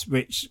of this,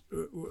 which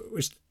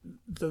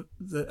the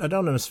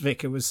anonymous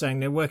vicar was saying,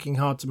 they're working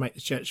hard to make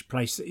the church a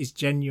place that is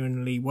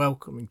genuinely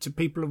welcoming to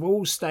people of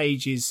all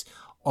stages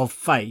of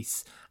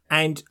faith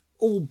and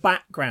all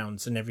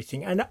backgrounds and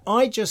everything. And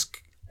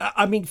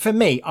for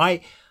me,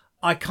 I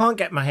can't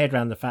get my head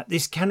around the fact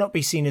this cannot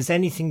be seen as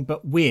anything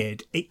but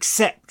weird,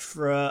 except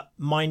for a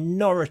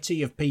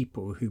minority of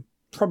people who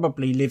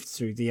probably lived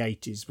through the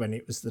 80s when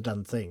it was the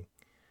done thing.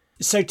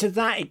 So to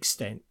that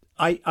extent,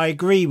 I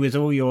agree with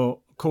all your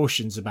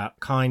cautions about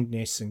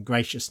kindness and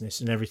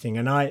graciousness and everything.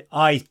 And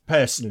I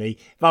personally,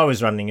 if I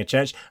was running a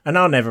church, and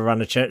I'll never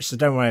run a church, so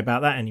don't worry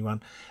about that,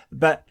 anyone.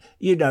 But,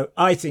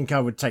 I think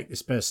I would take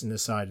this person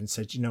aside and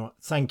said, what,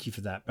 thank you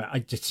for that. But I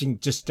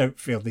just don't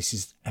feel this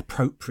is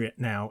appropriate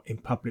now in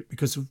public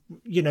because of,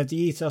 the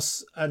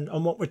ethos and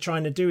what we're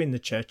trying to do in the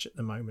church at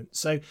the moment.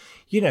 So,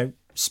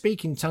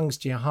 speak in tongues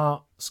to your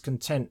heart's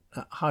content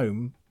at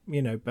home,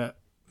 but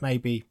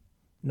maybe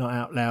not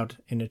out loud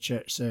in a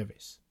church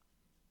service.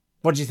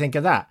 What do you think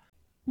of that?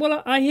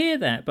 Well, I hear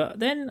that, but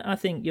then I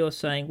think you're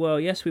saying, well,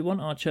 yes, we want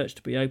our church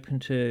to be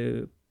open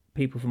to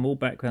people from all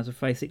backgrounds of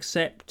faith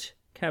except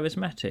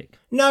charismatic.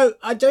 No,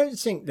 I don't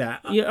think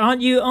that.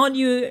 Aren't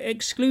you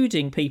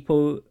excluding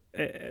people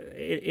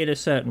in a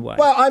certain way?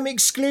 Well, I'm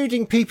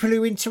excluding people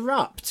who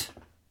interrupt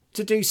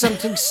to do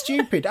something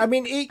stupid.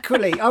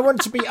 Equally, I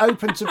want to be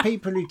open to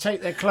people who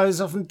take their clothes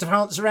off and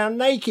dance around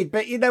naked.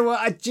 But you know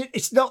what?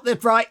 It's not the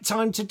right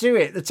time to do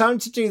it. The time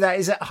to do that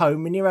is at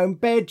home in your own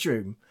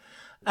bedroom.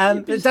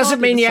 It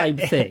doesn't mean the same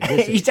thing.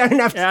 Is it? You don't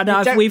have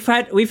to.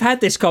 We've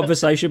had this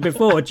conversation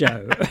before,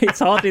 Joe. It's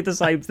hardly the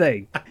same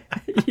thing.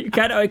 You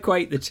cannot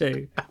equate the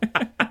two.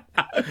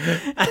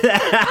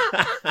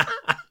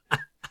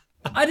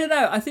 I don't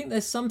know. I think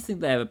there's something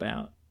there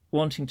about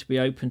wanting to be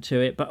open to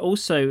it, but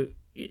also,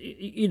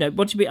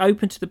 wanting to be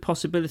open to the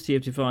possibility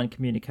of divine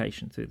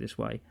communication through this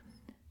way.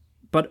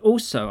 But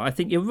also, I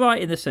think you're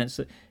right in the sense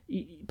that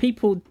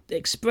people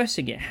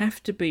expressing it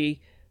have to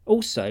be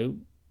also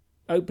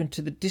open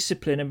to the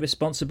discipline and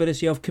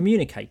responsibility of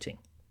communicating.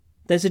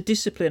 There's a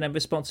discipline and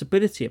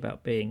responsibility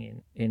about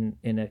being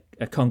in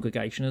a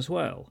congregation as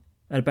well,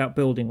 and about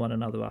building one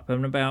another up,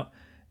 and about,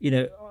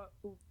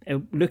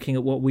 looking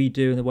at what we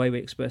do and the way we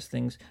express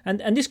things.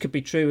 And this could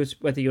be true as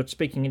whether you're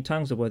speaking in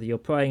tongues or whether you're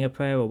praying a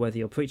prayer or whether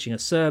you're preaching a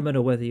sermon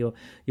or whether you're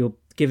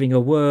giving a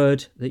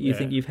word that you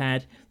think you've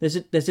had. There's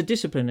a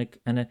discipline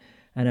and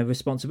a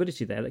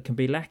responsibility there that can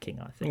be lacking,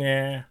 I think.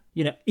 Yeah.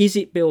 Is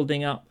it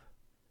building up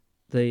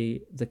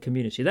the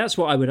community? That's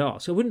what I would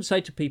ask. I wouldn't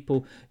say to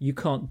people, you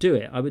can't do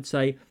it. I would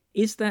say,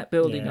 is that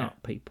building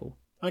up people?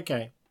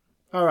 Okay.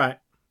 All right.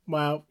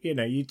 Well,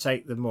 you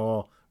take the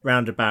more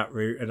roundabout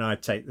route and I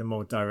take the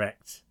more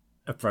direct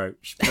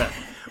approach. But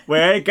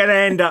we're going to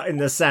end up in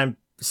the same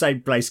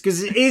place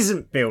because it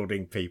isn't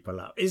building people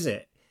up, is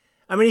it?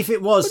 I mean, if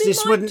it was,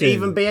 this wouldn't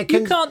even be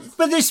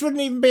but this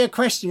wouldn't even be a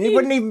question. It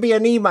wouldn't even be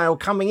an email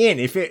coming in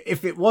if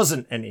it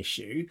wasn't an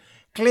issue.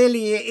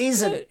 Clearly, it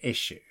is an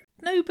issue.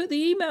 No, but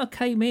the email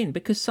came in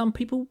because some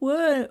people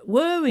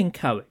were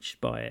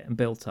encouraged by it and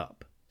built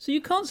up. So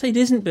you can't say it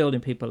isn't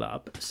building people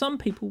up. Some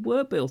people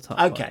were built up.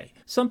 Okay. By it.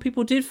 Some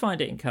people did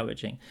find it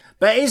encouraging.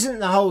 But isn't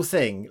the whole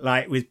thing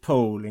like with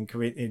Paul in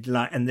Corinthians,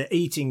 and the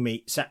eating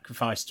meat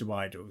sacrificed to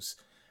idols?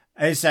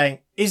 And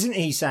isn't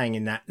he saying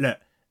in that, look,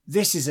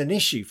 this is an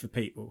issue for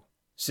people.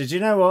 So do you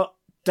know what?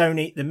 Don't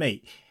eat the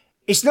meat.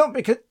 It's not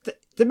because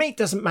the meat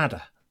doesn't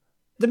matter.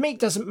 The meat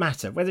doesn't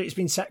matter whether it's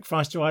been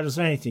sacrificed to idols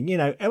or anything.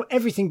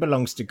 Everything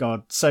belongs to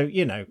God. So,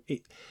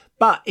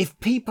 but if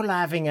people are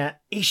having an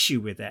issue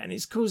with it and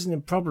it's causing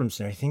them problems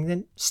and everything,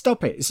 then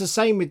stop it. It's the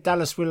same with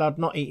Dallas Willard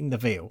not eating the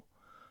veal.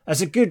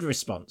 That's a good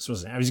response,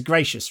 wasn't it? It was a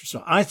gracious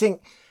response. I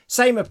think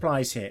same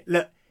applies here.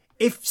 Look,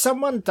 if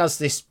someone does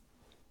this,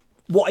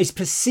 what is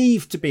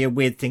perceived to be a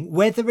weird thing,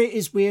 whether it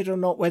is weird or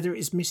not, whether it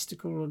is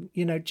mystical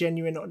or,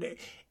 genuine or not,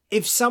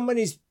 if someone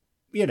is,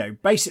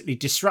 basically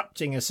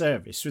disrupting a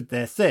service with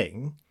their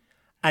thing,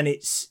 and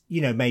it's,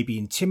 maybe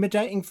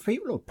intimidating for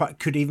people, or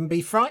could even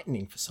be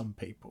frightening for some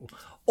people,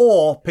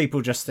 or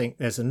people just think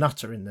there's a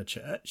nutter in the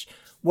church,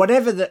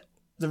 whatever the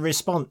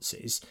response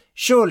is,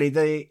 surely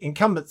the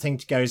incumbent thing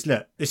to go is,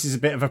 look, this is a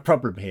bit of a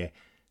problem here,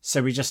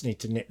 so we just need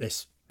to nip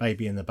this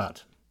baby in the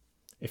bud,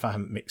 if I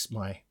haven't mixed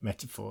my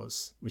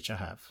metaphors, which I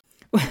have.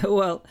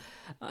 Well,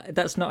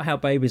 that's not how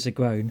babies are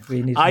grown.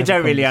 I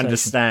don't really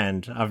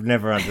understand. I've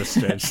never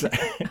understood. So.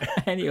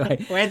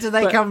 Anyway, where do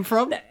they come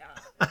from?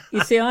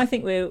 You see, I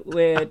think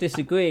we're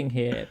disagreeing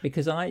here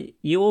because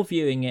you're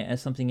viewing it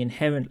as something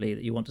inherently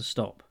that you want to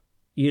stop.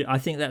 I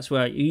think that's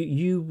where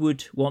you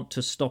would want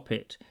to stop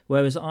it,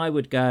 whereas I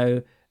would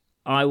go,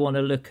 I want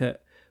to look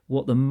at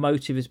what the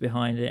motive is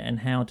behind it and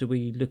how do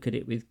we look at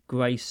it with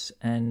grace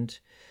and.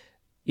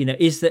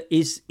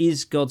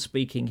 Is God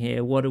speaking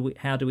here?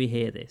 How do we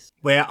hear this?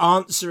 We're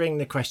answering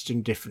the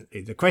question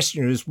differently. The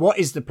question is, what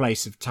is the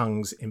place of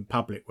tongues in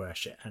public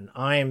worship? And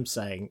I am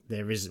saying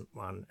there isn't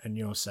one, and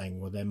you're saying,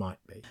 well, there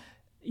might be.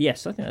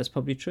 Yes, I think that's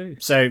probably true.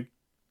 So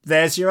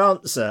there's your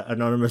answer,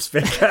 anonymous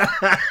vicar.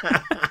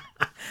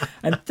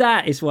 And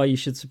that is why you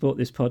should support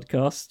this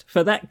podcast,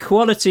 for that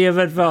quality of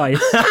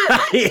advice.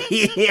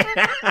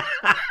 Yeah.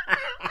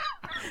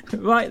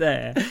 Right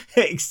there.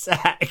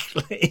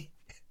 Exactly.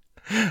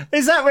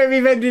 Is that where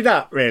we've ended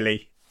up,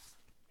 really?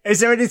 Is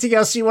there anything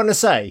else you want to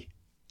say,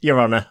 Your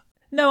Honour?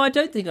 No, I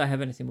don't think I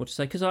have anything more to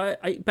say because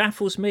it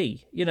baffles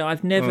me.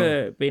 I've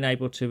never been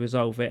able to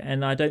resolve it.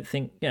 And I don't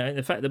think,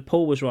 the fact that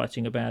Paul was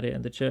writing about it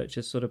and the church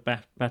has sort of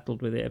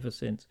battled with it ever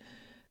since.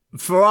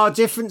 For our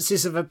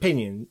differences of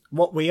opinion,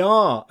 what we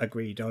are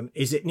agreed on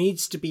is it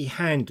needs to be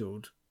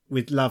handled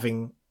with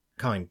loving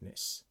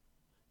kindness.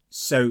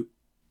 So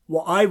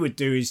what I would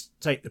do is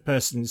take the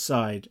person's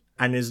side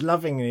and as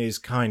lovingly as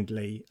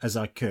kindly as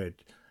I could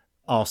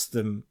ask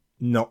them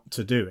not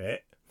to do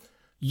it.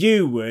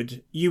 You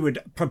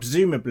would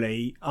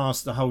presumably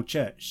ask the whole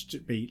church to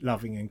be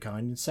loving and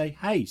kind and say,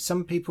 hey,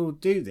 some people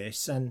do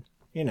this and,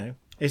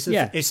 it's a thing.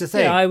 Yeah, it's a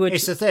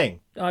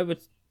thing. I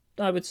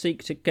would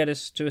seek to get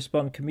us to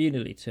respond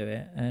communally to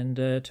it and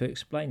to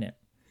explain it.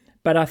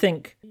 But I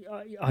think,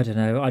 I don't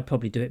know, I'd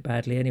probably do it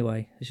badly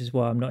anyway. This is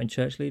why I'm not in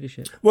church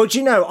leadership. Well, do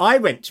you know, I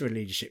went to a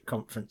leadership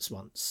conference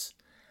once.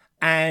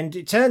 And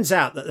it turns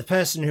out that the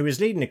person who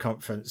was leading the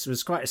conference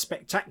was quite a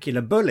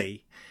spectacular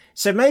bully.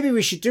 So maybe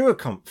we should do a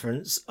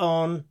conference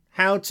on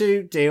how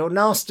to deal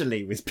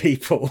nastily with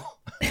people.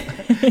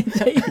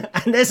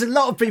 And there's a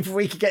lot of people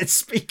we could get to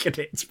speak at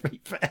it, to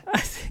be fair.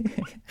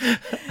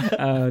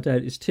 Oh,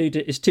 don't. It's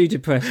too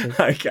depressing.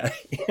 Okay.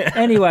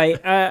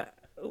 Anyway,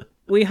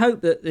 we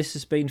hope that this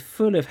has been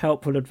full of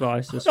helpful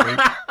advice this week.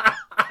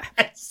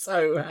 It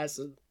so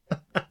hasn't.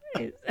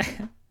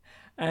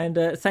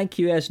 And thank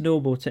you, as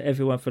normal, to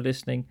everyone for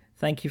listening.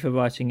 Thank you for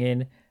writing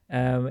in.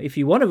 If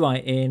you want to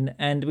write in,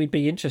 and we'd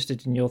be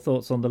interested in your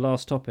thoughts on the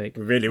last topic.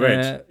 We really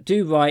would.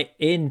 Do write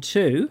in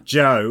to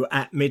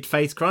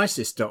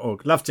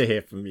joe@midfaithcrisis.org. Love to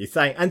hear from you.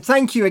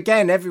 Thank you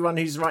again, everyone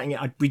who's writing it.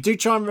 We do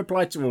try and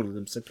reply to all of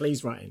them, so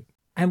please write in.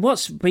 And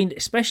what's been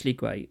especially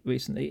great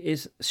recently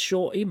is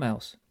short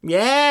emails.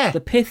 Yeah.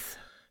 The pith.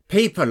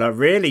 People are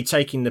really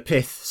taking the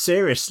pith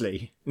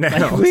seriously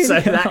now, really so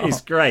that are.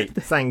 is great.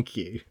 Thank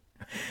you.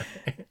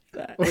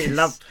 We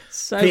love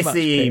so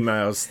pithy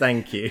emails.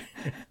 Thank you.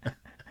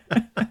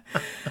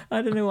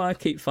 I don't know why I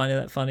keep finding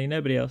that funny.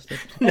 Nobody else does.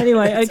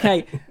 Anyway,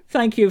 okay.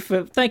 Thank you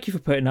for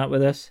putting up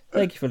with us.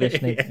 Thank you for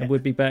listening, and we'll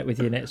be back with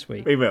you next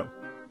week. We will.